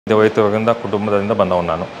ವೈದ್ಯರಿಂದ ಕುಟುಂಬದಿಂದ ಬಂದವನು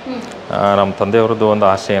ನಾನು. ನಮ್ಮ ತಂದೆಯವ್ರದ್ದು ಒಂದು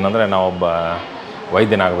ಆಸೆ ಏನಂದರೆ ನಾವೊಬ್ಬ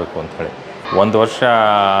ವೈದ್ಯನಾಗಬೇಕು ಅಂಥೇಳಿ. 1 ವರ್ಷ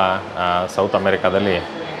ಸೌತ್ ಅಮೇರಿಕಾದಲ್ಲಿ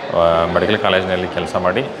ಮೆಡಿಕಲ್ ಕಾಲೇಜಿನಲ್ಲಿ ಕೆಲಸ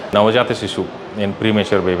ಮಾಡಿ ನವಜಾತ ಶಿಶು ಏನು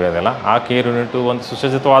ಪ್ರೀಮೇಚರ್ ಬೇಬಿ ಅದೆಲ್ಲ ಆ ಕೇರ್ ಯೂನಿಟು ಒಂದು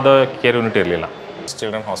ಸುಸಜ್ಜಿತವಾದ ಕೇರ್ ಯೂನಿಟ್ ಇರಲಿಲ್ಲ.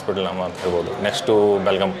 ಚಿಲ್ಡ್ರನ್ ಹಾಸ್ಪಿಟಲ್ ನಮ್ಮ ಅಂತ ಹೇಳ್ಬೋದು. ನೆಕ್ಸ್ಟು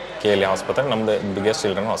ಬೆಲ್ಗಮ್ KLE ಆಸ್ಪತ್ರೆ ನಮ್ಮದು ಬಿಗ್ಗೆಸ್ಟ್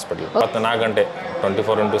ಚಿಲ್ಡ್ರನ್ ಹಾಸ್ಪಿಟಲ್. 24 ಗಂಟೆ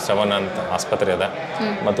 24x7 ಅಂತ ಆಸ್ಪತ್ರೆ ಇದೆ.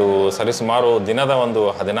 ಮತ್ತು ಸರಿಸುಮಾರು ದಿನದ ಒಂದು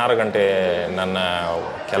 16 ಗಂಟೆ ನನ್ನ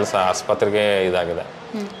ಕೆಲಸ ಆಸ್ಪತ್ರೆಗೆ ಇದಾಗಿದೆ.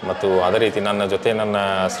 ಮತ್ತು ಅದೇ ರೀತಿ ನನ್ನ ಜೊತೆ ನನ್ನ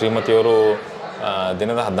ಶ್ರೀಮತಿಯವರು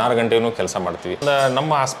ದಿನದ 16 ಗಂಟೆಯೂ ಕೆಲಸ ಮಾಡ್ತೀವಿ.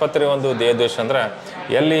 ನಮ್ಮ ಆಸ್ಪತ್ರೆ ಒಂದು ಧ್ಯೇಯೋದ್ದೇಶ ಅಂದರೆ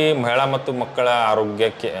ಎಲ್ಲಿ ಮಹಿಳಾ ಮತ್ತು ಮಕ್ಕಳ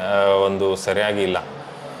ಆರೋಗ್ಯಕ್ಕೆ ಒಂದು ಸರಿಯಾಗಿ ಇಲ್ಲ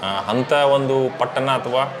ಅಂಥ ಒಂದು ಪಟ್ಟಣ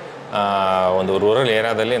ಅಥವಾ ಒಂದು ರೂರಲ್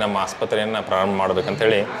ಏರಿಯಾದಲ್ಲಿ ನಮ್ಮ ಆಸ್ಪತ್ರೆಯನ್ನು ಪ್ರಾರಂಭ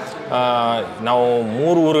ಮಾಡಬೇಕಂತೇಳಿ ನಾವು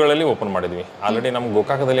 3 ಊರುಗಳಲ್ಲಿ ಓಪನ್ ಮಾಡಿದ್ವಿ. ಆಲ್ರೆಡಿ ನಮ್ಮ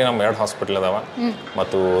ಗೋಕಾಕದಲ್ಲಿ ನಮ್ಮ 2 ಹಾಸ್ಪಿಟಲ್ ಅದಾವೆ.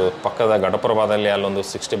 ಮತ್ತು ಪಕ್ಕದ ಗಡಪುರಬಾದಲ್ಲಿ ಅಲ್ಲೊಂದು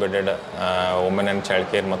 60 bedded women and child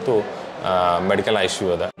care ಮತ್ತು ಮೆಡಿಕಲ್ ICU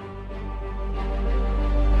ಅದ.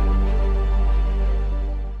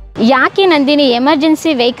 ಯಾಕೆ ನಂದಿನಿ ಎಮರ್ಜೆನ್ಸಿ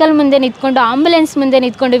ವೆಹಿಕಲ್ ಮುಂದೆ ನಿಂತ್ಕೊಂಡು ಆಂಬುಲೆನ್ಸ್ ಮುಂದೆ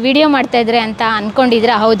ನಿಂತ್ಕೊಂಡು ವಿಡಿಯೋ ಮಾಡ್ತಾಯಿದ್ರೆ ಅಂತ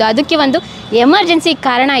ಅಂದ್ಕೊಂಡಿದ್ರೆ ಹೌದು, ಅದಕ್ಕೆ ಒಂದು ಎಮರ್ಜೆನ್ಸಿ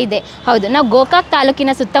ಕಾರಣ ಇದೆ. ಹೌದು, ನಾವು ಗೋಕಾಕ್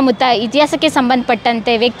ತಾಲೂಕಿನ ಸುತ್ತಮುತ್ತ ಇತಿಹಾಸಕ್ಕೆ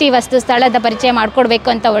ಸಂಬಂಧಪಟ್ಟಂತೆ ವ್ಯಕ್ತಿ ವಸ್ತು ಸ್ಥಳದ ಪರಿಚಯ ಮಾಡಿಕೊಡ್ಬೇಕು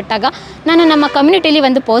ಅಂತ ಹೊರಟಾಗ ನಾನು ನಮ್ಮ ಕಮ್ಯುನಿಟಿಲಿ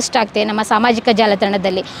ಒಂದು ಪೋಸ್ಟ್ ಹಾಕ್ತೆ ನಮ್ಮ ಸಾಮಾಜಿಕ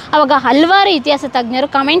ಜಾಲತಾಣದಲ್ಲಿ. ಆವಾಗ ಹಲವಾರು ಇತಿಹಾಸ ತಜ್ಞರು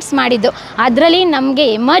ಕಮೆಂಟ್ಸ್ ಮಾಡಿದ್ದು. ಅದರಲ್ಲಿ ನಮಗೆ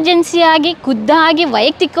ಎಮರ್ಜೆನ್ಸಿಯಾಗಿ ಖುದ್ದಾಗಿ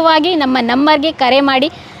ವೈಯಕ್ತಿಕವಾಗಿ ನಮ್ಮ ನಂಬರ್ಗೆ ಕರೆ ಮಾಡಿ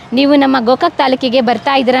ನೀವು ನಮ್ಮ ಗೋಕಾಕ್ ತಾಲೂಕಿಗೆ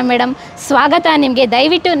ಬರ್ತಾ ಇದ್ದೀರಾ ಮೇಡಮ್, ಸ್ವಾಗತ ನಿಮಗೆ,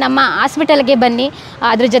 ದಯವಿಟ್ಟು ನಮ್ಮ ಹಾಸ್ಪಿಟಲ್ಗೆ ಬನ್ನಿ,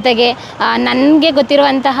 ಅದ್ರ ಜೊತೆಗೆ ನನಗೆ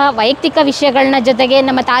ಗೊತ್ತಿರುವಂತಹ ವೈಯಕ್ತಿಕ ವಿಷಯಗಳನ್ನ ಜೊತೆಗೆ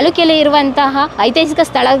ನಮ್ಮ ತಾಲೂಕಲ್ಲಿ ಇರುವಂತಹ ಐತಿಹಾಸಿಕ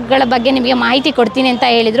ಸ್ಥಳಗಳ ಬಗ್ಗೆ ನಿಮಗೆ ಮಾಹಿತಿ ಕೊಡ್ತೀನಿ ಅಂತ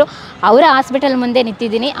ಹೇಳಿದರು. ಅವರ ಹಾಸ್ಪಿಟಲ್ ಮುಂದೆ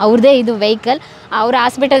ನಿಂತಿದ್ದೀನಿ. ಅವ್ರದ್ದೇ ಇದು ವೆಹಿಕಲ್, ಅವರ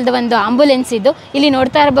ಹಾಸ್ಪಿಟಲ್ದು ಒಂದು ಆಂಬುಲೆನ್ಸ್ ಇದು. ಇಲ್ಲಿ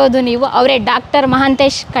ನೋಡ್ತಾ ಇರ್ಬೋದು ನೀವು, ಅವರೇ ಡಾಕ್ಟರ್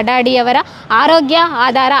ಮಹಾಂತೇಶ್ ಕಡಾಡಿ ಅವರ ಆರೋಗ್ಯ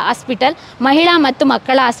ಆಧಾರ ಹಾಸ್ಪಿಟಲ್, ಮಹಿಳಾ ಮತ್ತು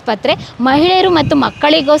ಮಕ್ಕಳ ಆಸ್ಪತ್ರೆ. ಮಹಿಳೆಯರು ಮತ್ತು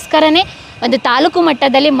ಮಕ್ಕಳಿಗೋಸ್ಕರನೇ ಒಂದು ತಾಲೂಕು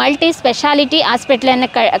ಮಟ್ಟದಲ್ಲಿ ಮಲ್ಟಿ ಸ್ಪೆಷಾಲಿಟಿ ಹಾಸ್ಪಿಟ್ಲನ್ನು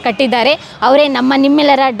ಕಟ್ಟಿದ್ದಾರೆ. ಅವರೇ ನಮ್ಮ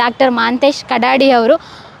ನಿಮ್ಮೆಲ್ಲರ ಡಾಕ್ಟರ್ ಮಹಾಂತೇಶ್ ಕಡಾಡಿ ಅವರು.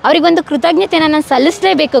 ಅವರಿಗೊಂದು ಕೃತಜ್ಞತೆಯನ್ನು ನಾನು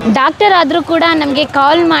ಸಲ್ಲಿಸಲೇಬೇಕು. ಡಾಕ್ಟರ್ ಆದರೂ ಕೂಡ ನಮಗೆ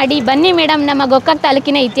ಕಾಲ್ ಮಾಡಿ ಬನ್ನಿ ಮೇಡಮ್ ನಮ್ಮ ಗೋಕಾಕ್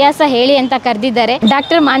ತಾಲೂಕಿನ ಇತಿಹಾಸ ಹೇಳಿ ಅಂತ ಕರೆದಿದ್ದಾರೆ.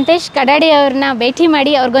 ಡಾಕ್ಟರ್ ಮಹಾಂತೇಶ್ ಕಡಾಡಿ ಅವ್ರನ್ನ ಭೇಟಿ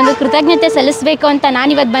ಮಾಡಿ ಅವ್ರಿಗೊಂದು ಕೃತಜ್ಞತೆ ಸಲ್ಲಿಸಬೇಕು ಅಂತ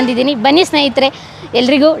ನಾನಿವತ್ತು ಬಂದಿದ್ದೀನಿ. ಬನ್ನಿ ಸ್ನೇಹಿತರೆ,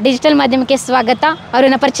 ಎಲ್ರಿಗೂ ಡಿಜಿಟಲ್ ಮಾಧ್ಯಮಕ್ಕೆ ಸ್ವಾಗತ.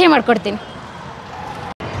 ಅವ್ರನ್ನ ಪರಿಚಯ ಮಾಡಿಕೊಡ್ತೀನಿ.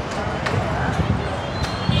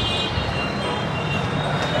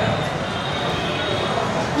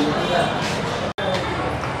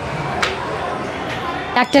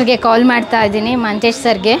 ಡಾಕ್ಟರ್ಗೆ ಕಾಲ್ ಮಾಡ್ತಾ ಇದ್ದೀನಿ, ಮಹಾಂತೇಶ್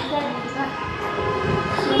ಸರ್ಗೆ.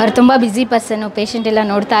 ಅವ್ರು ತುಂಬ ಬ್ಯುಸಿ ಪರ್ಸನ್ನು, ಪೇಷಂಟ್ ಎಲ್ಲ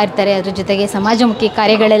ನೋಡ್ತಾ ಇರ್ತಾರೆ, ಅದ್ರ ಜೊತೆಗೆ ಸಮಾಜಮುಖಿ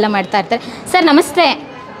ಕಾರ್ಯಗಳೆಲ್ಲ ಮಾಡ್ತಾ ಇರ್ತಾರೆ. ಸರ್ ನಮಸ್ತೆ.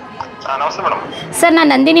 ಸರ್ ನಾನು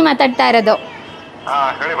ನಂದಿನಿ ಮಾತಾಡ್ತಾ ಇರೋದು.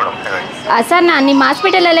 ಸರ್ ನಾನು ನಿಮ್ಮ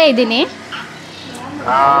ಹಾಸ್ಪಿಟಲಲ್ಲೇ ಇದ್ದೀನಿ.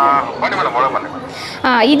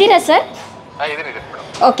 ಇದ್ದೀರಾ ಸರ್?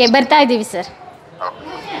 ಓಕೆ, ಬರ್ತಾ ಇದ್ದೀವಿ ಸರ್.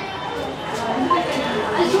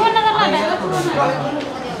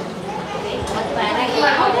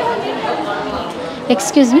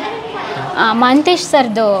 ಎಕ್ಸ್ಕ್ಯೂಸ್ ಮಿ, ಮಹಾಂತೇಶ್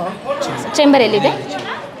ಸರ್ದು ಚೇಂಬರ್ ಎಲ್ಲಿದೆ?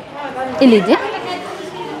 ಇಲ್ಲಿದೆ.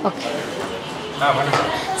 ಓಕೆ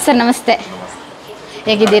ಸರ್, ನಮಸ್ತೆ.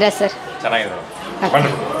 ಹೇಗಿದ್ದೀರಾ ಸರ್?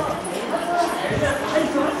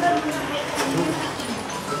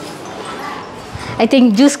 ಐ ಥಿಂಕ್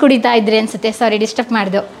ಜ್ಯೂಸ್ ಕುಡಿತಾ ಇದ್ರಿ ಅನ್ಸುತ್ತೆ. ಸಾರಿ ಡಿಸ್ಟರ್ಬ್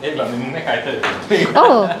ಮಾಡ್ದು. ಓ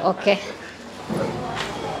ಓಕೆ.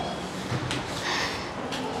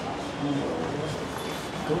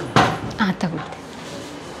 ಹಾಂ ತಗೊಳ್ತೆ.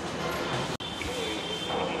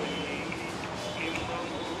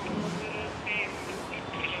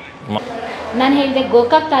 ನಾನು ಹೇಳಿದೆ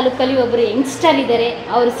ಗೋಕಾಕ್ ತಾಲೂಕಲ್ಲಿ ಒಬ್ಬರು ಯಂಗ್ಸ್ಟರ್ ಇದ್ದಾರೆ.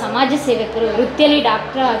 ಅವರು ಸಮಾಜ ಸೇವಕರು, ವೃತ್ತಿಯಲ್ಲಿ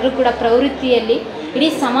ಡಾಕ್ಟರ್ ಆದರೂ ಕೂಡ ಪ್ರವೃತ್ತಿಯಲ್ಲಿ ಇಡೀ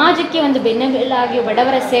ಸಮಾಜಕ್ಕೆ ಒಂದು ಬೆನ್ನೆಲುಬಾಗಿ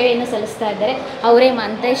ಬಡವರ ಸೇವೆಯನ್ನು ಸಲ್ಲಿಸ್ತಾ ಇದ್ದಾರೆ. ಅವರೇ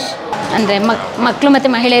ಮಹಾಂತೇಶ್. ಅಂದರೆ ಮಕ್ಕಳು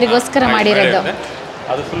ಮತ್ತು ಮಹಿಳೆಯರಿಗೋಸ್ಕರ ಮಾಡಿರೋದು.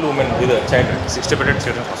 ಅದು ಫುಲ್ ವುಮೆನ್ ಇದು ಚೈಲ್ಡ್ 60 ಬೆಡೆಡ್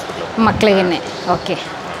ಚಿಲ್ಡ್ರನ್ ಹಾಸ್ಪಿಟಲ್ ಮಕ್ಕಳಿಗೆ. ಓಕೆ,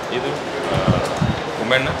 ಇದು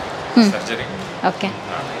ವುಮೆನ್ ಸರ್ಜರಿ. ಓಕೆ,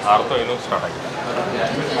 ಆರ್ಥೋ ಇನ್ನೂ ಸ್ಟಾರ್ಟ್ ಆಗಿದೆ.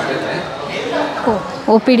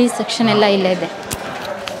 OPD ಸೆಕ್ಷನ್ ಎಲ್ಲ ಇಲ್ಲೇ ಇದೆ.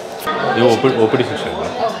 ಇದು OPD section,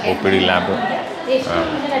 OPD lab.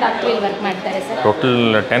 Doctor ಇಲ್ಲಿ ವರ್ಕ್ ಮಾಡ್ತಾರೆ ಸರ್? Total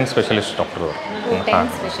 10 specialist doctor.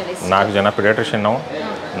 4 ಜನ ಪಿಡಿಯಾಟ್ರಿಷಿಯನ್, ನಾವು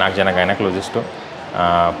 4 ಜನ ಗೈನಕಾಲಜಿಸ್ಟು,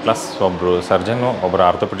 ಪ್ಲಸ್ ಒಬ್ಬರು ಸರ್ಜನ್ನು, ಒಬ್ಬರು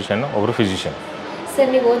ಆರ್ಥೋಪಿಡಿಷಿಯನ್ನು, ಒಬ್ಬರು ಫಿಸಿಷಿಯನ್.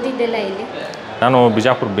 ಸರ್ ನೀವು ಓದಿದ್ದೆಲ್ಲ ಇಲ್ಲಿ? ನಾನು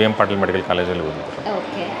ಬಿಜಾಪುರ BM ಪಾಟೀಲ್ ಮೆಡಿಕಲ್ ಕಾಲೇಜಲ್ಲಿ ಓದಿದ್ದೆ.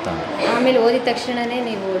 ಓಕೆ, ಆಮೇಲೆ ಓದಿದ ತಕ್ಷಣವೇ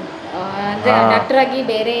ನೀವು ಡಾಕ್ಟರ್ ಆಗಿ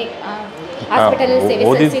ಬೇರೆ ಹಾಸ್ಪಿಟಲಲ್ಲಿ ಸೇವೆ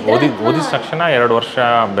ಸಲ್ಲಿಸಿದ್ರಾ? ಓದಿದ ತಕ್ಷಣ 2 ವರ್ಷ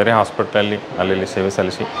ಬೇರೆ ಹಾಸ್ಪಿಟಲಲ್ಲಿ ಅಲ್ಲಿ ಸೇವೆ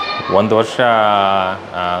ಸಲ್ಲಿಸಿ 1 ವರ್ಷ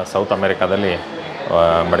ಸೌತ್ ಅಮೇರಿಕಾದಲ್ಲಿ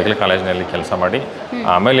ಮೆಡಿಕಲ್ ಕಾಲೇಜಿನಲ್ಲಿ ಕೆಲಸ ಮಾಡಿ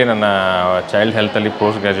ಆಮೇಲೆ ನನ್ನ ಚೈಲ್ಡ್ ಹೆಲ್ತಲ್ಲಿ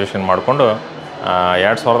ಪೋಸ್ಟ್ ಗ್ರ್ಯಾಜುಯೇಷನ್ ಮಾಡಿಕೊಂಡು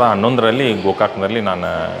 2011ರಲ್ಲಿ ಗೋಕಾಕ್ನಲ್ಲಿ ನಾನು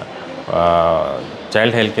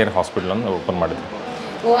ಚೈಲ್ಡ್ ಹೆಲ್ತ್ ಕೇರ್ ಹಾಸ್ಪಿಟಲನ್ನು ಓಪನ್ ಮಾಡಿದ್ದೆ.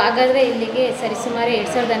 ಓ ಹಾಗಾದರೆ ಇಲ್ಲಿಗೆ ಸರಿಸುಮಾರು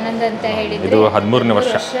 2011 ಅಂತ ಹೇಳಿದರೆ ಇದು 13ನೇ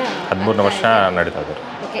ವರ್ಷ ನಡೀತಾ ಇದೆ.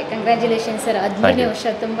 Okay, congratulations sir. 13ನೇ ವರ್ಷ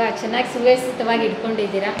ತುಂಬ ಚೆನ್ನಾಗಿ ಸುವ್ಯವಸ್ಥಿತವಾಗಿ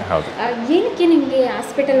ಇಟ್ಕೊಂಡಿದ್ದೀರಾ. ಏನಕ್ಕೆ ನಿಮಗೆ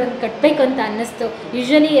ಹಾಸ್ಪಿಟಲ್ ಒಂದು ಕಟ್ಟಬೇಕು ಅಂತ ಅನ್ನಿಸ್ತು?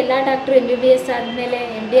 ಯೂಶ್ವಲಿ ಎಲ್ಲ ಡಾಕ್ಟ್ರು MBBS ಆದಮೇಲೆ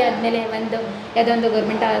MD ಆದಮೇಲೆ ಯಾವುದೋ ಒಂದು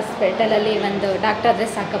ಗೌರ್ಮೆಂಟ್ ಹಾಸ್ಪಿಟಲಲ್ಲಿ ಒಂದು ಡಾಕ್ಟರ್ ಆದರೆ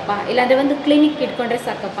ಸಾಕಪ್ಪ, ಇಲ್ಲಾಂದರೆ ಒಂದು ಕ್ಲಿನಿಕ್ ಇಟ್ಕೊಂಡ್ರೆ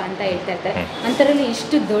ಸಾಕಪ್ಪ ಅಂತ ಹೇಳ್ತಾ ಇರ್ತಾರೆ. ಅಂಥದ್ರಲ್ಲಿ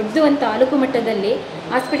ಇಷ್ಟು ದೊಡ್ಡ ಒಂದು ತಾಲೂಕು ಮಟ್ಟದಲ್ಲಿ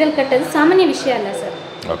ಹಾಸ್ಪಿಟಲ್ ಕಟ್ಟೋದು ಸಾಮಾನ್ಯ ವಿಷಯ ಅಲ್ಲ ಸರ್.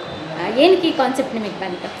 ಏನಕ್ಕೆ ಈ ಕಾನ್ಸೆಪ್ಟ್ ನಿಮಗೆ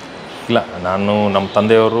ಬಂತು? ಇಲ್ಲ, ನಾನು ನಮ್ಮ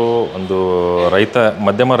ತಂದೆಯವರು ಒಂದು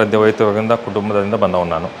ಮಧ್ಯಮ ಮಧ್ಯವರ್ಗದ ಕುಟುಂಬದಿಂದ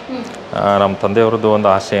ಬಂದವನು ನಾನು. ನಮ್ಮ ತಂದೆಯವ್ರದ್ದು ಒಂದು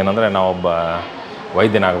ಆಸೆ ಏನಂದರೆ ನಾವೊಬ್ಬ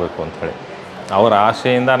ವೈದ್ಯನಾಗಬೇಕು ಅಂಥೇಳಿ. ಅವರ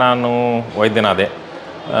ಆಸೆಯಿಂದ ನಾನು ವೈದ್ಯನಾದೆ.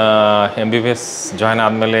 MBBS ಜಾಯ್ನ್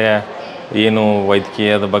ಆದಮೇಲೆ ಏನು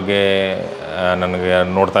ವೈದ್ಯಕೀಯದ ಬಗ್ಗೆ ನನಗೆ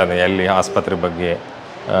ನೋಡ್ತಾ ಇದ್ದೆ, ಎಲ್ಲಿ ಆಸ್ಪತ್ರೆ ಬಗ್ಗೆ,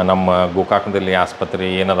 ನಮ್ಮ ಗೋಕಾಕದಲ್ಲಿ ಆಸ್ಪತ್ರೆ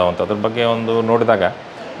ಏನದಾವ ಅಂತ ಅದ್ರ ಬಗ್ಗೆ ಒಂದು ನೋಡಿದಾಗ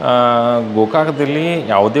ಗೋಕಾಕದಲ್ಲಿ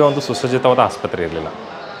ಯಾವುದೇ ಒಂದು ಸುಸಜ್ಜಿತವಾದ ಆಸ್ಪತ್ರೆ ಇರಲಿಲ್ಲ.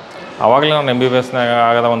 ಆವಾಗಲೇ ನಾನು MBBSನಾಗ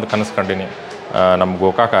ಆಗದ ಒಂದು ಕನಸು ಕಂಡೀನಿ. ನಮ್ಮ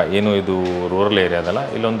ಗೋಕಾಕ ಏನು ಇದು ರೂರಲ್ ಏರಿಯಾದಲ್ಲ,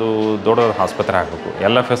 ಇಲ್ಲೊಂದು ದೊಡ್ಡ ಆಸ್ಪತ್ರೆ ಆಗಬೇಕು,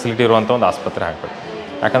 ಎಲ್ಲ ಫೆಸಿಲಿಟಿ ಇರುವಂಥ ಒಂದು ಆಸ್ಪತ್ರೆ ಆಗಬೇಕು.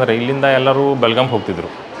 ಯಾಕಂದರೆ ಇಲ್ಲಿಂದ ಎಲ್ಲರೂ ಬೆಳಗಾಂ ಹೋಗ್ತಿದ್ರು,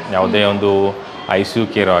 ಯಾವುದೇ ಒಂದು ICU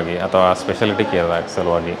ಕೇರ್ ಆಗಿ ಅಥವಾ ಸ್ಪೆಷಾಲಿಟಿ ಕೇರ್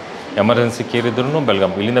ಸಲುವಾಗಿ ಎಮರ್ಜೆನ್ಸಿ ಕೇರ್ ಇದ್ರೂ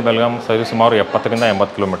ಇಲ್ಲಿಂದ ಬೆಳಗಾಂ ಸರಿ ಸುಮಾರು 70ರಿಂದ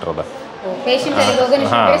 80 ಕಿಲೋಮೀಟರ್ ಅದ.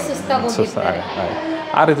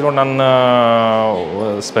 ಆ ರೀತಿ ನೋಡಿ ನನ್ನ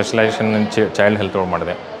ಸ್ಪೆಷಲೈಸೇಷನ್ ಚೈಲ್ಡ್ ಹೆಲ್ತ್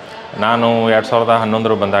ಮಾಡಿದೆ. ನಾನು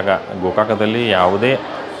 2011 ಬಂದಾಗ ಗೋಕಾಕದಲ್ಲಿ ಯಾವುದೇ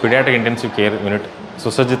paediatric intensive care unit,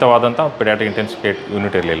 ಸುಸಜ್ಜಿತವಾದಂಥ paediatric intensive care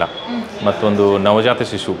unit ಇರಲಿಲ್ಲ. ಮತ್ತೊಂದು ನವಜಾತ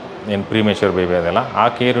ಶಿಶು ಏನು ಪ್ರೀಮೇಶ್ಯೂರ್ ಬೇಬಿ ಅದೆಲ್ಲ, ಆ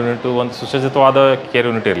ಕೇರ್ ಯೂನಿಟು ಒಂದು ಸುಸಜ್ಜಿತವಾದ ಕೇರ್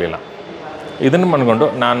ಯೂನಿಟ್ ಇರಲಿಲ್ಲ. ಇದನ್ನು ಮನ್ಕೊಂಡು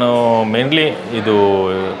ನಾನು ಮೇನ್ಲಿ ಇದು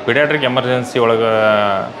ಪಿಡಿಯಾಟ್ರಿಕ್ ಎಮರ್ಜೆನ್ಸಿ ಒಳಗೆ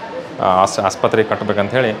ಆಸ್ಪತ್ರೆ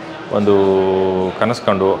ಕಟ್ಟಬೇಕಂತ ಹೇಳಿ ಒಂದು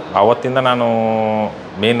ಕನಸ್ಕೊಂಡು ಆವತ್ತಿಂದ ನಾನು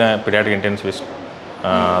ಮೇನ್ ಪಿಡಿಯಾಟ್ರಿಕ್ ಇಂಟೆನ್ಸಿವಿಸ್ಟ್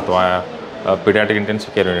ಅಥವಾ ಪಿಡಿಯಾಟ್ರಿಕ್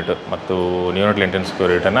ಇಂಟೆನ್ಸಿವ್ ಕೇರ್ ಯೂನಿಟ್ ಮತ್ತು ನ್ಯೂನಟಲ್ ಇಂಟೆನ್ಸಿವ್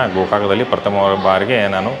ಕೇರ್ ಯೂನಿಟನ್ನು ಗೋಕಾಕದಲ್ಲಿ ಪ್ರಥಮ ಬಾರಿಗೆ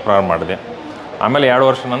ನಾನು ಪ್ರಾರಂಭ ಮಾಡಿದೆ. ಆಮೇಲೆ 2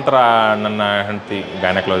 ವರ್ಷ ನಂತರ ನನ್ನ ಹೆಂಡತಿ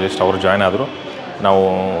ಗೈನಕಾಲಜಿಸ್ಟ್ ಅವರು ಜಾಯ್ನ್ ಆದರು. ನಾವು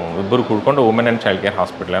ಇಬ್ಬರು ಕೂಡ್ಕೊಂಡು ವುಮೆನ್ ಆ್ಯಂಡ್ ಚೈಲ್ಡ್ ಕೇರ್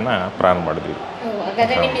ಹಾಸ್ಪಿಟ್ಲನ್ನು ಪ್ರಾರಂಭ ಮಾಡಿದ್ವಿ.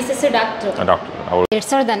 ಡಾಕ್ಟರ್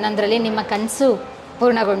 2011ರಲ್ಲಿ ನಿಮ್ಮ ಕನಸು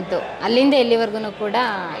ಪೂರ್ಣಗೊಂಡು ಅಲ್ಲಿಂದ ಎಲ್ಲಿವರೆಗೂ ಕೂಡ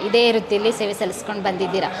ಇದೇ ವೃತ್ತಿಯಲ್ಲಿ ಸೇವೆ ಸಲ್ಲಿಸ್ಕೊಂಡು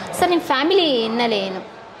ಬಂದಿದ್ದೀರಾ ಸರ್. ನಿಮ್ಮ ಫ್ಯಾಮಿಲಿ ಹಿನ್ನೆಲೆ ಏನು?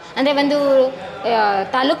 ಅಂದರೆ ಒಂದು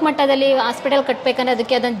ತಾಲೂಕು ಮಟ್ಟದಲ್ಲಿ ಹಾಸ್ಪಿಟಲ್ ಕಟ್ಟಬೇಕಂದ್ರೆ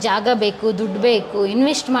ಅದಕ್ಕೆ ಅದೊಂದು ಜಾಗ ಬೇಕು, ದುಡ್ಡು ಬೇಕು,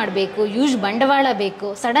 ಇನ್ವೆಸ್ಟ್ ಮಾಡಬೇಕು, ಬಂಡವಾಳ ಬೇಕು,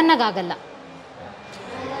 ಸಡನ್ನಾಗಿ ಆಗಲ್ಲ.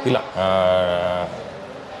 ಇಲ್ಲ,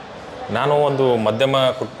 ನಾನು ಒಂದು ಮಧ್ಯಮ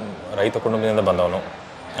ರೈತ ಕುಟುಂಬದಿಂದ ಬಂದವನು.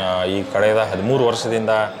 ಈ ಕಳೆದ 13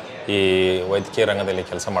 ವರ್ಷದಿಂದ ಈ ವೈದ್ಯಕೀಯ ರಂಗದಲ್ಲಿ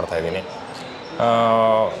ಕೆಲಸ ಮಾಡ್ತಾಯಿದ್ದೀನಿ.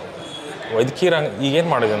 ವೈದ್ಯಕೀಯ ರಂಗ ಈಗೇನು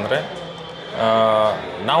ಮಾಡಿದೆ ಅಂದರೆ,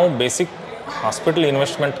 ನಾವು ಬೇಸಿಕ್ ಹಾಸ್ಪಿಟಲ್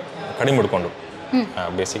ಇನ್ವೆಸ್ಟ್ಮೆಂಟ್ ಕಡಿಮೆ ಇಟ್ಕೊಂಡು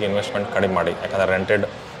ಬೇಸಿಕ್ ಇನ್ವೆಸ್ಟ್ಮೆಂಟ್ ಕಡಿಮೆ ಮಾಡಿ, ಯಾಕಂದರೆ ರೆಂಟೆಡ್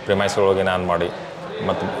ಪ್ರಿಮೈಸ್ ಒಳಗೆ ನಾನು ಮಾಡಿ,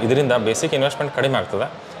 ಮತ್ತು ಇದರಿಂದ ಬೇಸಿಕ್ ಇನ್ವೆಸ್ಟ್ಮೆಂಟ್ ಕಡಿಮೆ ಆಗ್ತದೆ.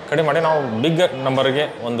 ಕಡಿಮೆ ಮಾಡಿ ನಾವು ಬಿಗ್ ನಂಬರ್ಗೆ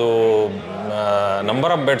ಒಂದು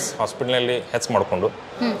ನಂಬರ್ ಆಫ್ ಬೆಡ್ಸ್ ಹಾಸ್ಪಿಟ್ಲಲ್ಲಿ ಹೆಚ್ಚು ಮಾಡಿಕೊಂಡು,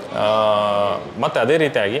 ಮತ್ತು ಅದೇ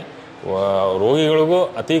ರೀತಿಯಾಗಿ ರೋಗಿಗಳಿಗೂ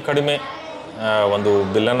ಅತಿ ಕಡಿಮೆ ಒಂದು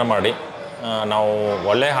ಬಿಲ್ಲನ್ನು ಮಾಡಿ ನಾವು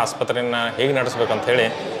ಒಳ್ಳೆಯ ಆಸ್ಪತ್ರೆಯನ್ನು ಹೇಗೆ ನಡೆಸ್ಬೇಕಂತ ಹೇಳಿ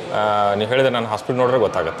ನೀವು ಹೇಳಿದರೆ ನಾನು ಹಾಸ್ಪಿಟಲ್ ನೋಡಿದ್ರೆ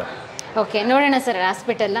ಗೊತ್ತಾಗುತ್ತೆ. ಓಕೆ, ನೋಡೋಣ ಸರ್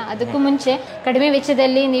ಹಾಸ್ಪಿಟಲ್. ಅದಕ್ಕೂ ಮುಂಚೆ ಕಡಿಮೆ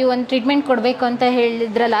ವೆಚ್ಚದಲ್ಲಿ ನೀವು ಒಂದು ಟ್ರೀಟ್ಮೆಂಟ್ ಕೊಡಬೇಕು ಅಂತ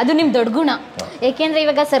ಹೇಳಿದ್ರಲ್ಲ, ಅದು ನಿಮ್ಮ ದೊಡ್ಡ ಗುಣ. ಏಕೆಂದರೆ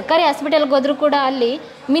ಇವಾಗ ಸರ್ಕಾರಿ ಹಾಸ್ಪಿಟಲ್ಗೆ ಹೋದ್ರೂ ಕೂಡ ಅಲ್ಲಿ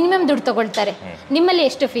ಮಿನಿಮಮ್ ದುಡ್ಡು ತಗೊಳ್ತಾರೆ. ನಿಮ್ಮಲ್ಲಿ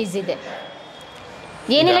ಎಷ್ಟು ಫೀಸ್ ಇದೆ?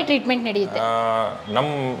 ಏನೆಲ್ಲ ಟ್ರೀಟ್ಮೆಂಟ್ ನಡೆಯುತ್ತೆ? ನಮ್ಮ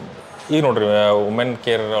ಈಗ ನೋಡ್ರಿ, ವುಮೆನ್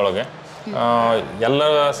ಕೇರ್ ಒಳಗೆ ಎಲ್ಲ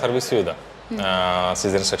ಸರ್ವಿಸು ಇದೆ.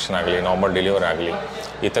 ಸಿಸೇರಿಯನ್ ಸೆಕ್ಷನ್ ಆಗಲಿ, ನಾರ್ಮಲ್ ಡೆಲಿವರಿ ಆಗಲಿ,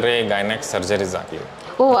 ಇತರೆ ಗೈನಕ್ ಸರ್ಜರೀಸ್ ಆಗಲಿ.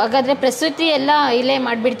 ಓ, ಹಾಗಾದರೆ ಪ್ರಸೂತಿ ಎಲ್ಲ ಇಲ್ಲೇ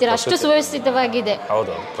ಮಾಡಿಬಿಡ್ತೀರಾ? ಅಷ್ಟು ಸುವ್ಯವಸ್ಥಿತವಾಗಿದೆ.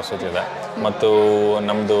 ಹೌದು, ಪ್ರಸೂತಿ ಇದೆ. ಮತ್ತು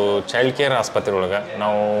ನಮ್ಮದು ಚೈಲ್ಡ್ ಕೇರ್ ಆಸ್ಪತ್ರೆ ಒಳಗೆ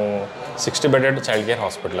ನಾವು 60 ಬೆಡೆಡ್ ಚೈಲ್ಡ್ ಕೇರ್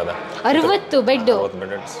ಹಾಸ್ಪಿಟಲ್ ಅದ. 60 ಬೆಡ್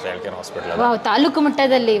ಚೈಲ್ಡ್ ಕೇರ್ ಹಾಸ್ಪಿಟಲ್ ಅದ. ವಾವ್, ತಾಲೂಕು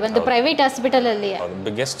ಮಟ್ಟದಲ್ಲಿ ಒಂದು ಪ್ರೈವೇಟ್ ಹಾಸ್ಪಿಟಲ್ ಅಲ್ಲಿ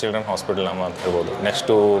ಬಿಗ್ಗೆಸ್ಟ್ ಚಿಲ್ಡ್ರನ್ ಹಾಸ್ಪಿಟಲ್ ನಮ್ಮ ಅಂತ ಹೇಳ್ಬೋದು.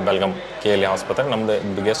 ನೆಕ್ಸ್ಟ್ ಬೆಳಗಾಂ KLE ಆಸ್ಪತ್ರೆ ನಮ್ದು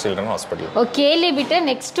ಬಿಗ್ಗೆಸ್ಟ್ ಚಿಲ್ಡ್ರನ್ ಹಾಸ್ಪಿಟಲ್. ಓ, KLE ಬಿಟ್ಟರೆ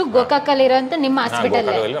ನೆಕ್ಸ್ಟ್ ಗೋಕಾಕಲ್ಲಿ ಇರೋಂಥ ನಿಮ್ಮ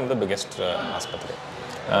ಹಾಸ್ಪಿಟಲ್ ನಮ್ದು ಬಿಗ್ಗೆಸ್ಟ್ ಆಸ್ಪತ್ರೆ.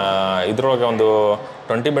 ಇದರೊಳಗೆ ಒಂದು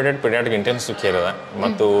 20 ಬೆಡೆಡ್ ಪಿಡಿಯಾಟ್ರಿಕ್ ಇಂಟೆನ್ಸಿವ್ ಕೇರ್ ಅದ,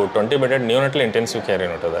 ಮತ್ತು 20 ಬೆಡೆಡ್ ನ್ಯೂನಟಲ್ ಇಂಟೆನ್ಸಿವ್ ಕೇರ್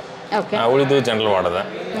ಯೂನಿಟ್ ಅದ. ಉಳಿದು ಜನರಲ್ ವಾರ್ಡ್ ಅದ.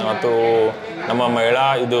 ಮತ್ತು ನಮ್ಮ ಮಹಿಳಾ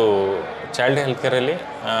ಇದು ಚೈಲ್ಡ್ ಹೆಲ್ತ್ ಕೇರಲ್ಲಿ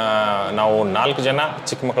ನಾವು 4 ಜನ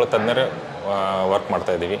ಚಿಕ್ಕ ಮಕ್ಕಳ ತಜ್ಞರು ವರ್ಕ್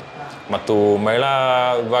ಮಾಡ್ತಾಯಿದ್ದೀವಿ. ಮತ್ತು ಮಹಿಳಾ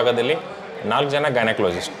ವಿಭಾಗದಲ್ಲಿ 4 ಜನ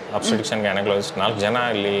ಗೈನಕಾಲಜಿಸ್ಟ್, ಅಬ್ಸ್ಟೆಟಿಷಿಯನ್ ಗೈನಕಾಲಜಿಸ್ಟ್ 4 ಜನ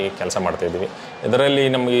ಇಲ್ಲಿ ಕೆಲಸ ಮಾಡ್ತಾಯಿದ್ದೀವಿ. ಇದರಲ್ಲಿ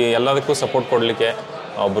ನಮಗೆ ಎಲ್ಲದಕ್ಕೂ ಸಪೋರ್ಟ್ ಕೊಡಲಿಕ್ಕೆ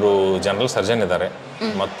ಒಬ್ಬರು ಜನರಲ್ ಸರ್ಜನ್ ಇದ್ದಾರೆ,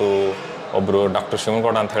 ಮತ್ತು ಒಬ್ಬರು ಡಾಕ್ಟರ್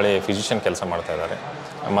ಶಿವನಗೌಡ ಅಂತ ಹೇಳಿ ಫಿಸಿಷಿಯನ್ ಕೆಲಸ ಮಾಡ್ತಾ ಇದ್ದಾರೆ.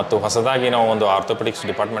 ಮತ್ತು ಹೊಸದಾಗಿ ನಾವು ಒಂದು ಆರ್ಥೋಪೆಡಿಕ್ಸ್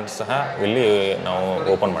ಡಿಪಾರ್ಟ್ಮೆಂಟ್ ಸಹ ಇಲ್ಲಿ ನಾವು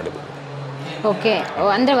ಓಪನ್ ಮಾಡಿದ್ವಿ. ಓಕೆ,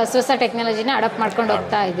 ಅಂದರೆ ಹೊಸ ಟೆಕ್ನಾಲಜಿನ ಅಡಾಪ್ಟ್ ಮಾಡ್ಕೊಂಡು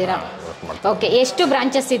ಹೋಗ್ತಾ ಇದ್ದೀರಾ? ಓಕೆ, ಎಷ್ಟು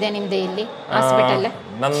ಬ್ರಾಂಚಸ್ ಇದೆ ನಿಮ್ಮದು ಇಲ್ಲಿ ಹಾಸ್ಪಿಟಲ್?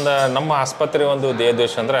 ನಮ್ಮ ಆಸ್ಪತ್ರೆ ಒಂದು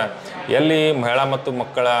ದೇಶ ಅಂದರೆ ಎಲ್ಲಿ ಮಹಿಳಾ ಮತ್ತು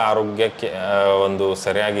ಮಕ್ಕಳ ಆರೋಗ್ಯಕ್ಕೆ ಒಂದು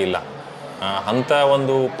ಸರಿಯಾಗಿ ಇಲ್ಲ, ಅಂಥ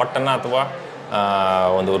ಒಂದು ಪಟ್ಟಣ ಅಥವಾ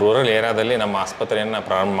ಒಂದು ರೂರಲ್ ಏರಿಯಾದಲ್ಲಿ ನಮ್ಮ ಆಸ್ಪತ್ರೆಯನ್ನು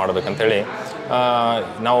ಪ್ರಾರಂಭ ಮಾಡಬೇಕಂತೇಳಿ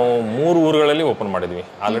ನಾವು 3 ಊರುಗಳಲ್ಲಿ ಓಪನ್ ಮಾಡಿದ್ವಿ.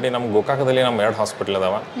 ಆಲ್ರೆಡಿ ನಮ್ಮ ಗೋಕಾಕದಲ್ಲಿ ನಮ್ಮ 2 ಹಾಸ್ಪಿಟಲ್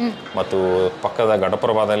ಅದಾವ, ಮತ್ತು ಪಕ್ಕದ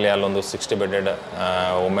ಗಡಪುರಬಾದಲ್ಲಿ ಅಲ್ಲೊಂದು 60 bedded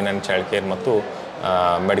women and child care ಮತ್ತು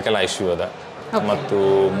ಮೆಡಿಕಲ್ ICU ಅದ. ಮತ್ತು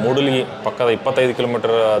ಮೂಡಲ್ಗಿ ಪಕ್ಕದ 25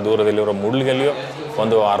 ಕಿಲೋಮೀಟರ್ ದೂರದಲ್ಲಿರೋ ಮೂಡಲ್ಗಿಯಲ್ಲಿಯೂ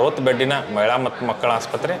ಒಂದು 60 ಬೆಡ್ಡಿನ ಮಹಿಳಾ ಮತ್ತು ಮಕ್ಕಳ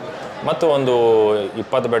ಆಸ್ಪತ್ರೆ ಮತ್ತು ಒಂದು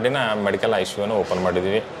 20 ಬೆಡ್ಡಿನ ಮೆಡಿಕಲ್ ICUವನ್ನು ಓಪನ್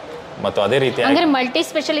ಮಾಡಿದ್ವಿ. ಮತ್ತು ಅದೇ ರೀತಿ ಮಲ್ಟಿ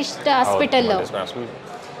ಸ್ಪೆಷಲಿಸ್ಟ್ ಹಾಸ್ಪಿಟಲ್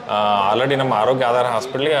ಆಲ್ರೆಡಿ ನಮ್ಮ ಆರೋಗ್ಯ ಆಧಾರ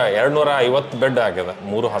ಹಾಸ್ಪಿಟ್ಲಿಗೆ 250 ಬೆಡ್ ಆಗಿದೆ.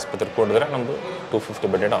 3 ಆಸ್ಪತ್ರೆ ಕೂಡಿದ್ರೆ ನಮ್ಮದು 250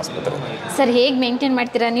 ಬೆಡ್ಡೆಡ್ ಆಸ್ಪತ್ರೆ. ಸರ್ ಹೇಗೆ ಮೇಂಟೈನ್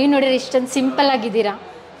ಮಾಡ್ತೀರಾ? ನೀವು ನೋಡಿದ್ರೆ ಇಷ್ಟೊಂದು ಸಿಂಪಲ್ ಆಗಿದ್ದೀರಾ.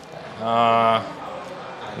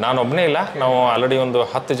 ನಾನೊಬ್ಬನೇ ಇಲ್ಲ, ನಾವು ಆಲ್ರೆಡಿ ಒಂದು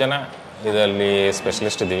 10 ಜನ ಇದರಲ್ಲಿ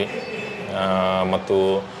ಸ್ಪೆಷಲಿಸ್ಟ್ ಇದ್ದೀವಿ. ಮತ್ತು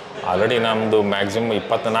ಆಲ್ರೆಡಿ ನಮ್ಮದು ಮ್ಯಾಕ್ಸಿಮಮ್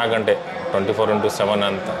 24 ಗಂಟೆ 24x7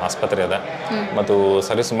 ಅಂತ ಆಸ್ಪತ್ರೆ ಅದ. ಮತ್ತು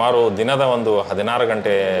ಸರಿಸುಮಾರು ದಿನದ ಒಂದು 16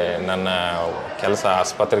 ಗಂಟೆ ನನ್ನ ಕೆಲಸ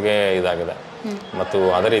ಆಸ್ಪತ್ರೆಗೆ ಇದಾಗಿದೆ. ಮತ್ತು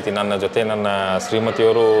ಅದೇ ರೀತಿ ನನ್ನ ಜೊತೆ ನನ್ನ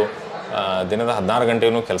ಶ್ರೀಮತಿಯವರು ದಿನದ 16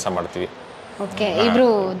 ಗಂಟೆಯೂ ಕೆಲಸ ಮಾಡ್ತೀವಿ. ಓಕೆ, ಇಬ್ರು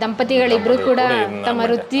ದಂಪತಿಗಳಿಬ್ರು ಕೂಡ ತಮ್ಮ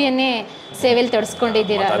ವೃತ್ತಿಯನ್ನೇ ಸೇವೆಯಲ್ಲಿ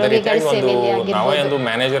ತೊಡಸ್ಕೊಂಡಿದ್ದೀರಾ. ನಾವೇ ಒಂದು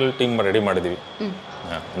ಮ್ಯಾನೇಜರ್ ಟೀಮ್ ರೆಡಿ ಮಾಡಿದ್ದೀವಿ.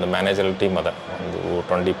 ಒಂದು ಮ್ಯಾನೇಜರ್ ಟೀಮ್ ಅದ, ಒಂದು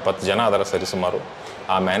 20-20 ಜನ ಅದರ ಸರಿಸುಮಾರು.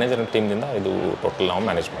 ಆ ಮ್ಯಾನೇಜರ್ ಟೀಮ್ದಿಂದ ಇದು ಟೋಟಲ್ ನಾವು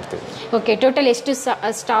ಮ್ಯಾನೇಜ್ ಮಾಡ್ತೀವಿ. ಓಕೆ, ಟೋಟಲ್ ಎಷ್ಟು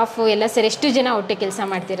ಸ್ಟಾಫ್ ಎಲ್ಲ ಸರ್, ಎಷ್ಟು ಜನ ಒಟ್ಟಿಗೆ ಕೆಲಸ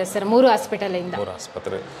ಮಾಡ್ತೀರಾ ಸರ್ 3 ಹಾಸ್ಪಿಟಲಿಂದ? 3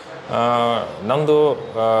 ಆಸ್ಪತ್ರೆ ನಮ್ಮದು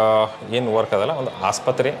ಏನು ವರ್ಕ್ ಅದಲ್ಲ, ಒಂದು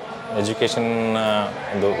ಆಸ್ಪತ್ರೆ, ಎಜುಕೇಷನ್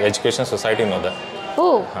ಸೊಸೈಟಿನೂ ಅದ.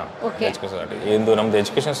 ಎಜುಕೇಷನ್ ಸೊಸೈಟಿ ಇಂದು ನಮ್ಮದು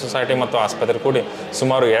ಎಜುಕೇಷನ್ ಸೊಸೈಟಿ ಮತ್ತು ಆಸ್ಪತ್ರೆ ಕೂಡಿ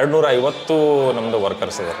ಸುಮಾರು 250 ನಮ್ಮದು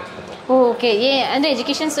ವರ್ಕರ್ಸ್ ಇದ್ದಾರೆ. ಓಕೆ, ಅಂದರೆ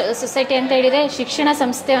ಎಜುಕೇಷನ್ ಸೊಸೈಟಿ ಅಂತ ಹೇಳಿದರೆ ಶಿಕ್ಷಣ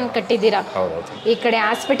ಸಂಸ್ಥೆಯನ್ನು ಕಟ್ಟಿದ್ದೀರಾ? ಹೌದೌದು. ಈ ಕಡೆ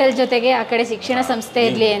ಹಾಸ್ಪಿಟಲ್ ಜೊತೆಗೆ ಆ ಕಡೆ ಶಿಕ್ಷಣ ಸಂಸ್ಥೆ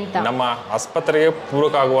ಇರಲಿ ಅಂತ ನಮ್ಮ ಆಸ್ಪತ್ರೆಗೆ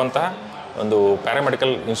ಪೂರಕ ಆಗುವಂತಹ ಒಂದು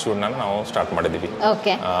ಪ್ಯಾರಾಮೆಡಿಕಲ್ ಇನ್ಸ್ಟಿಟ್ಯೂಟ್ನ ನಾವು ಸ್ಟಾರ್ಟ್ ಮಾಡಿದ್ದೀವಿ.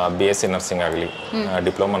 ಓಕೆ, BSc ನರ್ಸಿಂಗ್ ಆಗಲಿ,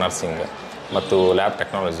 ಡಿಪ್ಲೊಮಾ ನರ್ಸಿಂಗ್ ಮತ್ತು ಲ್ಯಾಬ್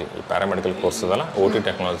ಟೆಕ್ನಾಲಜಿ, ಪ್ಯಾರಾಮೆಡಿಕಲ್ ಕೋರ್ಸ್ ಅದಲ್ಲ, OT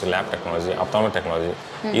technology, lab technology, ಆಪ್ಥಾಲ್ಮಿಕ್ technology,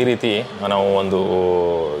 ಈ ರೀತಿ ನಾವು ಒಂದು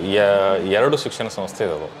 2 ಶಿಕ್ಷಣ ಸಂಸ್ಥೆ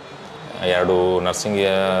ಇದಾವೆ. 2 ನರ್ಸಿಂಗ್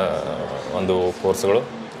ಒಂದು ಕೋರ್ಸ್ಗಳು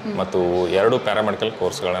ಮತ್ತು 2 ಪ್ಯಾರಾಮೆಡಿಕಲ್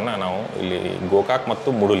ಕೋರ್ಸ್ಗಳನ್ನು ನಾವು ಇಲ್ಲಿ ಗೋಕಾಕ್ ಮತ್ತು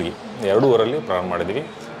ಮುಡುಲ್ಗಿ 2 ಊರಲ್ಲಿ ಪ್ರಾರಂಭ ಮಾಡಿದ್ದೀವಿ.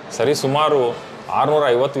 ಸರಿ ಸುಮಾರು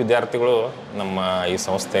 650 ವಿದ್ಯಾರ್ಥಿಗಳು ನಮ್ಮ ಈ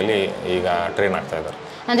ಸಂಸ್ಥೆಯಲ್ಲಿ ಈಗ ಟ್ರೈನ್ ಆಗ್ತಾ ಇದ್ದಾರೆ.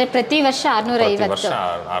 ಅಂದರೆ ಪ್ರತಿ ವರ್ಷ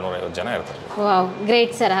 650 ಜನ ಇರ್ತಾರೆ. Wow,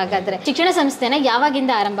 great sir. ಹಾಗಾದ್ರೆ ಶಿಕ್ಷಣ ಸಂಸ್ಥೆನ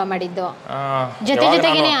ಯಾವಾಗಿಂದ ಆರಂಭ ಮಾಡಿದ್ದು?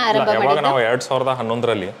 ಜೊತೆಗೇನೆ ಆರಂಭ ಮಾಡಿದ್ದು? ನಾವು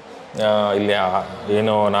 2011ರಲ್ಲಿ ಇಲ್ಲಿ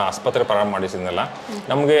ಏನು ನಾ ಆಸ್ಪತ್ರೆ ಪ್ರಾರಂಭ ಮಾಡಿಸಿದ್ನಲ್ಲ,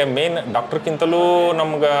 ನಮಗೆ ಮೇನ್ ಡಾಕ್ಟರ್ಗಿಂತಲೂ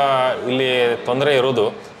ನಮ್ಗೆ ಇಲ್ಲಿ ತೊಂದರೆ ಇರೋದು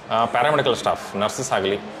ಪ್ಯಾರಾಮೆಡಿಕಲ್ ಸ್ಟಾಫ್, ನರ್ಸಸ್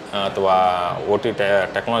ಆಗಲಿ ಅಥವಾ OT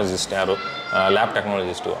ಟೆಕ್ನಾಲಜಿಸ್ಟ್, ಯಾರು ಲ್ಯಾಬ್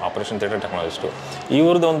ಟೆಕ್ನಾಲಜಿಸ್ಟು, ಆಪರೇಷನ್ ಥಿಯೇಟರ್ ಟೆಕ್ನಾಲಜಿಸ್ಟು,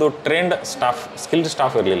 ಇವ್ರದ್ದು ಒಂದು ಟ್ರೈನ್ಡ್ ಸ್ಟಾಫ್, ಸ್ಕಿಲ್ಡ್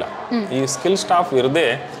ಸ್ಟಾಫ್ ಇರಲಿಲ್ಲ. ಈ ಸ್ಕಿಲ್ ಸ್ಟಾಫ್ ಇರದೆ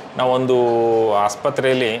ನಾವೊಂದು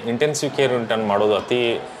ಆಸ್ಪತ್ರೆಯಲ್ಲಿ ಇಂಟೆನ್ಸಿವ್ ಕೇರ್ ಯೂನಿಟ್ ಮಾಡೋದು ಅತಿ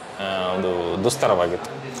ಒಂದು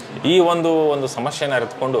ದುಸ್ತರವಾಗಿತ್ತು. ಈ ಒಂದು ಸಮಸ್ಯೆನ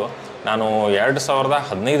ಅರಿತುಕೊಂಡು ನಾನು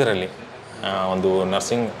 2015ರಲ್ಲಿ ಒಂದು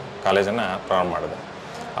ನರ್ಸಿಂಗ್ ಕಾಲೇಜನ್ನು ಪ್ರಾರಂಭ ಮಾಡಿದೆ.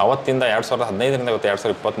 ಅವತ್ತಿಂದ 2015ರಿಂದ ಇವತ್ತು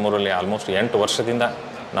 2023ರಲ್ಲಿ ಆಲ್ಮೋಸ್ಟ್ 8 ವರ್ಷದಿಂದ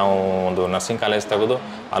ನಾವು ಒಂದು ನರ್ಸಿಂಗ್ ಕಾಲೇಜ್ ತೆಗೆದು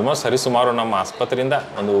ಆಲ್ಮೋಸ್ಟ್ ಸರಿಸುಮಾರು ನಮ್ಮ ಆಸ್ಪತ್ರೆಯಿಂದ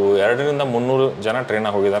ಒಂದು 200ರಿಂದ 300 ಜನ ಟ್ರೈನ್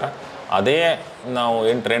ಹೋಗಿದ್ದಾರೆ. ಅದೇ ನಾವು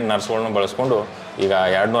ಏನು ಟ್ರೈನ್ ನರ್ಸ್ಗಳನ್ನ ಬಳಸ್ಕೊಂಡು ಈಗ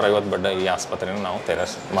 250 ಬೆಡ್ ಈ ಆಸ್ಪತ್ರೆಯನ್ನು ನಾವು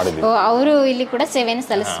ತಯಾರಿಸಿ ಮಾಡಿದ್ವಿ. ಅವರು ಇಲ್ಲಿ ಕೂಡ ಸೇವೆಯನ್ನು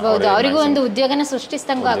ಸಲ್ಲಿಸಬಹುದು, ಅವರಿಗೂ ಒಂದು ಉದ್ಯೋಗನ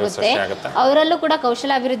ಸೃಷ್ಟಿಸಿದಂಗೂ ಆಗುತ್ತೆ, ಅವರಲ್ಲೂ ಕೂಡ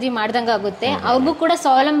ಕೌಶಲಾಭಿವೃದ್ಧಿ ಮಾಡ್ದಂಗೆ ಆಗುತ್ತೆ, ಅವ್ರಿಗೂ ಕೂಡ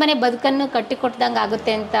ಸ್ವಾವಲಂಬನೆ ಬದುಕನ್ನು ಕಟ್ಟಿಕೊಟ್ಟದಂಗೆ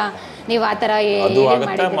ಆಗುತ್ತೆ ಅಂತ ನೀವು ಆ ಥರ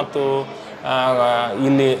ಆಗುತ್ತೆ. ಮತ್ತು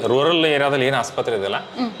ಇಲ್ಲಿ ರೂರಲ್ ಏರಿಯಾದಲ್ಲಿ ಏನು ಆಸ್ಪತ್ರೆ ಇದೆಯಲ್ಲ,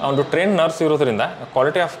 ಒಂದು ಟ್ರೈನ್ ನರ್ಸ್ ಇರೋದ್ರಿಂದ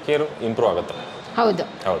ಕ್ವಾಲಿಟಿ ಆಫ್ ಕೇರ್ ಇಂಪ್ರೂವ್ ಆಗುತ್ತೆ. ಹೌದು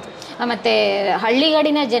ಹೌದು. ಮತ್ತು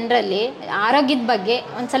ಹಳ್ಳಿಗಾಡಿನ ಜನರಲ್ಲಿ ಆರೋಗ್ಯದ ಬಗ್ಗೆ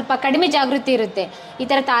ಒಂದು ಸ್ವಲ್ಪ ಕಡಿಮೆ ಜಾಗೃತಿ ಇರುತ್ತೆ. ಈ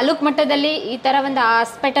ಥರ ತಾಲೂಕು ಮಟ್ಟದಲ್ಲಿ ಈ ಥರ ಒಂದು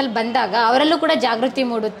ಹಾಸ್ಪಿಟಲ್ ಬಂದಾಗ ಅವರಲ್ಲೂ ಕೂಡ ಜಾಗೃತಿ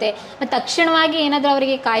ಮೂಡುತ್ತೆ. ಮತ್ತು ತಕ್ಷಣವಾಗಿ ಏನಾದರೂ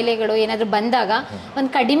ಅವರಿಗೆ ಕಾಯಿಲೆಗಳು ಏನಾದರೂ ಬಂದಾಗ ಒಂದು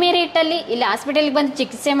ಕಡಿಮೆ ರೇಟಲ್ಲಿ ಇಲ್ಲಿ ಹಾಸ್ಪಿಟಲ್ಗೆ ಬಂದು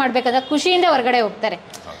ಚಿಕಿತ್ಸೆ ಮಾಡಬೇಕಾದಾಗ ಖುಷಿಯಿಂದ ಹೊರಗಡೆ ಹೋಗ್ತಾರೆ.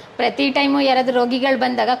 ಪ್ರತಿ ಟೈಮು ಯಾರಾದರೂ ರೋಗಿಗಳು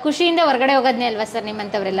ಬಂದಾಗ ಖುಷಿಯಿಂದ ಹೊರಗಡೆ ಹೋಗೋದನ್ನೇ ಅಲ್ವಾ ಸರ್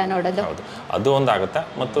ನಿಮ್ಮಂಥವರೆಲ್ಲ ನೋಡೋದು? ಹೌದು, ಅದು ಒಂದು ಆಗುತ್ತೆ.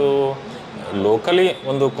 ಮತ್ತು ಲೋಕಲಿ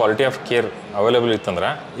ಒಂದು ಕ್ವಾಲಿಟಿ ಆಫ್ ಕೇರ್ ಅವೈಲೇಬಲ್ ಇತ್ತಂದ್ರೆ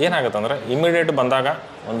ಏನಾಗುತ್ತೆ ಅಂದರೆ ಇಮಿಡಿಯೇಟ್ ಬಂದಾಗ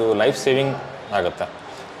ಒಂದು ಲೈಫ್ ಸೇವಿಂಗ್ ಆಗುತ್ತೆ.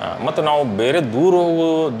 ಮತ್ತು ನಾವು ಬೇರೆ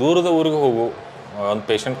ದೂರದ ಊರಿಗೆ ಹೋಗು ಒಂದು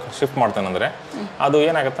ಪೇಷಂಟ್ ಶಿಫ್ಟ್ ಮಾಡ್ತಾನಂದರೆ ಅದು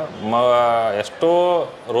ಏನಾಗುತ್ತೆ, ಎಷ್ಟೋ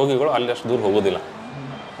ರೋಗಿಗಳು ಅಲ್ಲಿ ಅಷ್ಟು ದೂರ ಹೋಗೋದಿಲ್ಲ.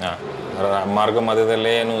 ಮಾರ್ಗ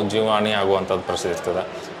ಮಧ್ಯದಲ್ಲೇ ಏನು ಜೀವಹಾನಿ ಆಗುವಂಥದ್ದು ಪರಿಸ್ಥಿತಿ ಇರ್ತದೆ.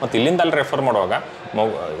 ಮತ್ತು ಇಲ್ಲಿಂದ ಅಲ್ಲಿ ರೆಫರ್ ಮಾಡುವಾಗ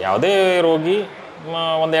ಯಾವುದೇ ರೋಗಿ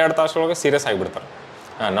 1-2 ತಾಸೊಳಗೆ ಸೀರಿಯಸ್ ಆಗಿಬಿಡ್ತಾರೆ.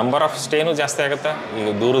 ನಂಬರ್ ಆಫ್ ಸ್ಟೇನೂ ಜಾಸ್ತಿ ಆಗುತ್ತೆ. ಈಗ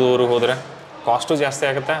ದೂರದ ಊರಿಗೆ ಹೋದರೆ ಕಾಸ್ಟು ಜಾಸ್ತಿ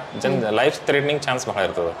ಆಗುತ್ತೆ, ಲೈಫ್ ಥ್ರೆಟ್ನಿಂಗ್ ಚಾನ್ಸ್ ಭಾಳ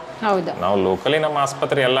ಇರ್ತದೆ. ನಾವು ಲೋಕಲಿ ನಮ್ಮ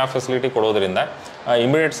ಆಸ್ಪತ್ರೆ ಎಲ್ಲ ಫೆಸಿಲಿಟಿ ಕೊಡೋದ್ರಿಂದ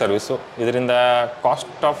ಇಮಿಡಿಯೇಟ್ ಸರ್ವಿಸು, ಇದರಿಂದ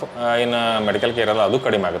ಕಾಸ್ಟ್ ಆಫ್ ಏನು ಮೆಡಿಕಲ್ ಕೇರ್ ಅಲ್ಲ ಅದು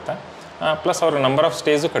ಕಡಿಮೆ ಆಗುತ್ತೆ, ಪ್ಲಸ್ ಅವ್ರ ನಂಬರ್ ಆಫ್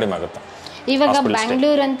ಸ್ಟೇಜು ಕಡಿಮೆ ಆಗುತ್ತೆ. ಇವಾಗ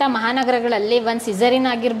ಬ್ಯಾಂಗ್ಳೂರ್ ಅಂತ ಮಹಾನಗರಗಳಲ್ಲಿ ಒಂದು ಸಿಸರಿನ್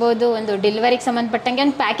ಆಗಿರ್ಬೋದು, ಒಂದು ಡೆಲಿವರಿಗೆ ಸಂಬಂಧಪಟ್ಟಂಗೆ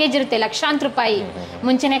ಒಂದು ಪ್ಯಾಕೇಜ್ ಇರುತ್ತೆ, ಲಕ್ಷಾಂತರ ರೂಪಾಯಿ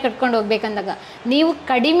ಮುಂಚೆನೇ ಕಟ್ಕೊಂಡು ಹೋಗ್ಬೇಕಂದಾಗ ನೀವು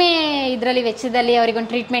ಕಡಿಮೆ ಇದರಲ್ಲಿ ವೆಚ್ಚದಲ್ಲಿ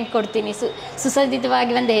ಅವ್ರಿಗೊಂದು ಟ್ರೀಟ್ಮೆಂಟ್ ಕೊಡ್ತೀನಿ,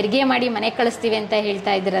 ಸುಸಜ್ಜಿತವಾಗಿ ಒಂದು ಹೆರಿಗೆ ಮಾಡಿ ಮನೆ ಕಳಿಸ್ತೀವಿ ಅಂತ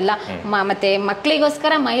ಹೇಳ್ತಾ ಇದ್ರಲ್ಲ. ಮತ್ತೆ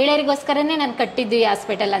ಮಕ್ಕಳಿಗೋಸ್ಕರ ಮಹಿಳೆಯರಿಗೋಸ್ಕರನೇ ನಾನು ಕಟ್ಟಿದ್ದು ಈ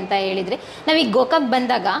ಹಾಸ್ಪಿಟಲ್ ಅಂತ ಹೇಳಿದ್ರೆ, ನಾವೀಗ ಗೋಕಾಕ್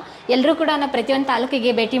ಬಂದಾಗ ಎಲ್ಲರೂ ಕೂಡ ನಾವು ಪ್ರತಿಯೊಂದು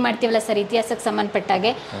ತಾಲೂಕಿಗೆ ಭೇಟಿ ಮಾಡ್ತೀವಲ್ಲ ಸರ್, ಇತಿಹಾಸಕ್ಕೆ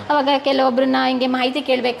ಸಂಬಂಧಪಟ್ಟಾಗೆ. ಅವಾಗ ಕೆಲವೊಬ್ರನ್ನ ಹಿಂಗೆ ಮಾಹಿತಿ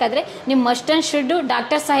ಕೇಳಬೇಕಾದ್ರೆ ನೀವು ಮಸ್ಟ್ ಅಂಡ್ ಶುಡ್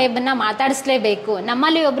ಡಾಕ್ಟರ್ ಸಾಹೇಬನ್ನ ಮಾತಾಡಿಸ್ಲೇಬೇಕು,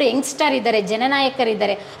 ನಮ್ಮಲ್ಲಿ ಒಬ್ರು ಯಂಗ್ಸ್ಟರ್ ಇದ್ದಾರೆ,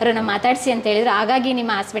 ಜನನಾಯಕರಿದ್ದಾರೆ, ಅವ್ರನ್ನ ಮಾತಾಡಿಸಿ ಅಂತ ಹೇಳಿದ್ರು. ಹಾಗಾಗಿ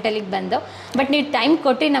ನಿಮ್ಮ ಹಾಸ್ಪಿಟಲಿಗೆ ಬಂದು, ಬಟ್ ನೀವು ಟೈಮ್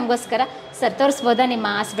ಕೊಟ್ಟು ನಮಗೋಸ್ಕರ ಸರ್ ತೋರಿಸ್ಬೋದಾ ನಿಮ್ಮ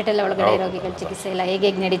ಹಾಸ್ಪಿಟಲ್ ಒಳಗಡೆ ರೋಗಿಗಳ ಚಿಕಿತ್ಸೆ ಎಲ್ಲ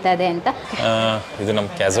ಹೇಗೆ ನಡೀತಾ ಇದೆ ಅಂತ? ಇದು ನಮ್ಮ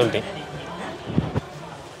ಕ್ಯಾಸುಯಾಲಿಟಿ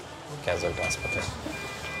ಆಸ್ಪತ್ರೆ.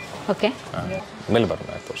 ಓಕೆ, ಮೇಲೆ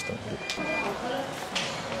ಬರೋಣ, ತೋರಿಸ್ತೀನಿ.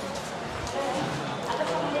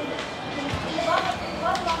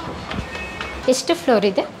 ಎಷ್ಟು ಫ್ಲೋರ್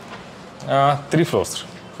ಇದೆ? 3 floors.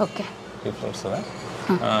 ಓಕೆ, 3 floors ಇದೆ.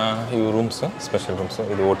 ಇವು ರೂಮ್ಸು, ಸ್ಪೆಷಲ್ ರೂಮ್ಸು.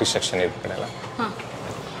 ಇದು OT ಸೆಕ್ಷನ್ ಇದೆ ಕಡೆ ಎಲ್ಲ. ಹಾಂ,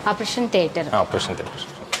 operation theatre. Operation theatre.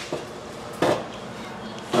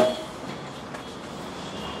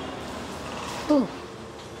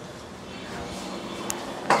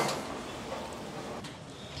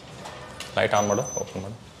 Light on ಮಾಡು, ಓಪನ್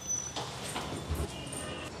ಮಾಡು.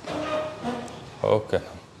 ಓಕೆ,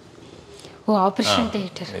 ಓ ಆಪರೇಷನ್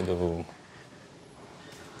ಥಿಯೇಟರ್ ಇದು.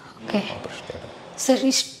 ಓಕೆ ಸರ್,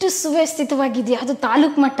 ಇಷ್ಟು ಸುವ್ಯವಸ್ಥಿತವಾಗಿದೆಯಾ ಅದು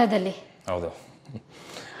ತಾಲೂಕು ಮಟ್ಟದಲ್ಲಿ? ಹೌದು,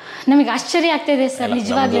 ನಮಗೆ ಆಶ್ಚರ್ಯ ಆಗ್ತಿದೆ ಸರ್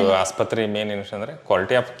ನಿಜವಾಗ್ಲೂ. ಆಸ್ಪತ್ರೆ ಮೇನ್ ಏನು ಅಂದರೆ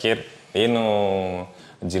ಕ್ವಾಲಿಟಿ ಆಫ್ ಕೇರ್. ಏನು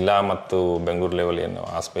ಜಿಲ್ಲಾ ಮತ್ತು ಬೆಂಗಳೂರು ಲೆವೆಲ್ ಏನು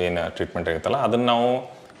ಏನು ಟ್ರೀಟ್ಮೆಂಟ್ ಆಗುತ್ತಲ್ಲ, ಅದನ್ನು ನಾವು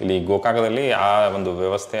ಇಲ್ಲಿ ಗೋಕಾಕದಲ್ಲಿ ಆ ಒಂದು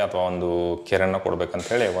ವ್ಯವಸ್ಥೆ ಅಥವಾ ಒಂದು ಕೇರನ್ನು ಕೊಡ್ಬೇಕಂತ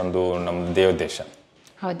ಹೇಳಿ ಒಂದು ನಮ್ಮ ದೇವೋದ್ದೇಶ.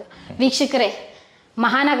 ಹೌದು ವೀಕ್ಷಕರೇ,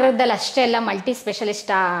 ಮಹಾನಗರದಲ್ಲಿ ಅಷ್ಟೇ ಎಲ್ಲ ಮಲ್ಟಿ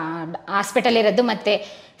ಸ್ಪೆಷಲಿಸ್ಟ್ ಹಾಸ್ಪಿಟಲ್ ಇರೋದು, ಮತ್ತು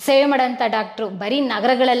ಸೇವೆ ಮಾಡೋಂಥ ಡಾಕ್ಟ್ರು ಬರೀ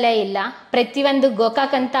ನಗರಗಳಲ್ಲೇ ಇಲ್ಲ, ಪ್ರತಿಯೊಂದು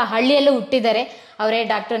ಗೋಕಾಕ್ ಅಂತ ಹಳ್ಳಿಯಲ್ಲೂ ಹುಟ್ಟಿದ್ದಾರೆ. ಅವರೇ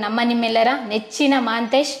ಡಾಕ್ಟ್ರು ನಮ್ಮ ನಿಮ್ಮೆಲ್ಲರ ನೆಚ್ಚಿನ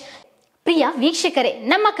ಮಹಾಂತೇಶ್. ಪ್ರಿಯ ವೀಕ್ಷಕರೇ,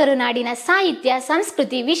 ನಮ್ಮ ಕರುನಾಡಿನ ಸಾಹಿತ್ಯ,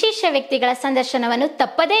 ಸಂಸ್ಕೃತಿ, ವಿಶೇಷ ವ್ಯಕ್ತಿಗಳ ಸಂದರ್ಶನವನ್ನು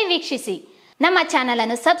ತಪ್ಪದೇ ವೀಕ್ಷಿಸಿ. ನಮ್ಮ ಚಾನಲ್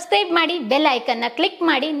ಅನ್ನು ಸಬ್ಸ್ಕ್ರೈಬ್ ಮಾಡಿ, ಬೆಲ್ ಐಕನ್ನ ಕ್ಲಿಕ್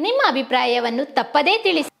ಮಾಡಿ, ನಿಮ್ಮ ಅಭಿಪ್ರಾಯವನ್ನು ತಪ್ಪದೇ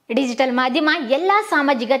ತಿಳಿಸಿ. ಡಿಜಿಟಲ್ ಮಾಧ್ಯಮ ಎಲ್ಲಾ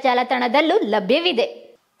ಸಾಮಾಜಿಕ ಜಾಲತಾಣದಲ್ಲೂ ಲಭ್ಯವಿದೆ.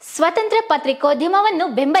 ಸ್ವತಂತ್ರ ಪತ್ರಿಕೋದ್ಯಮವನ್ನು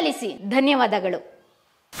ಬೆಂಬಲಿಸಿ. ಧನ್ಯವಾದಗಳು.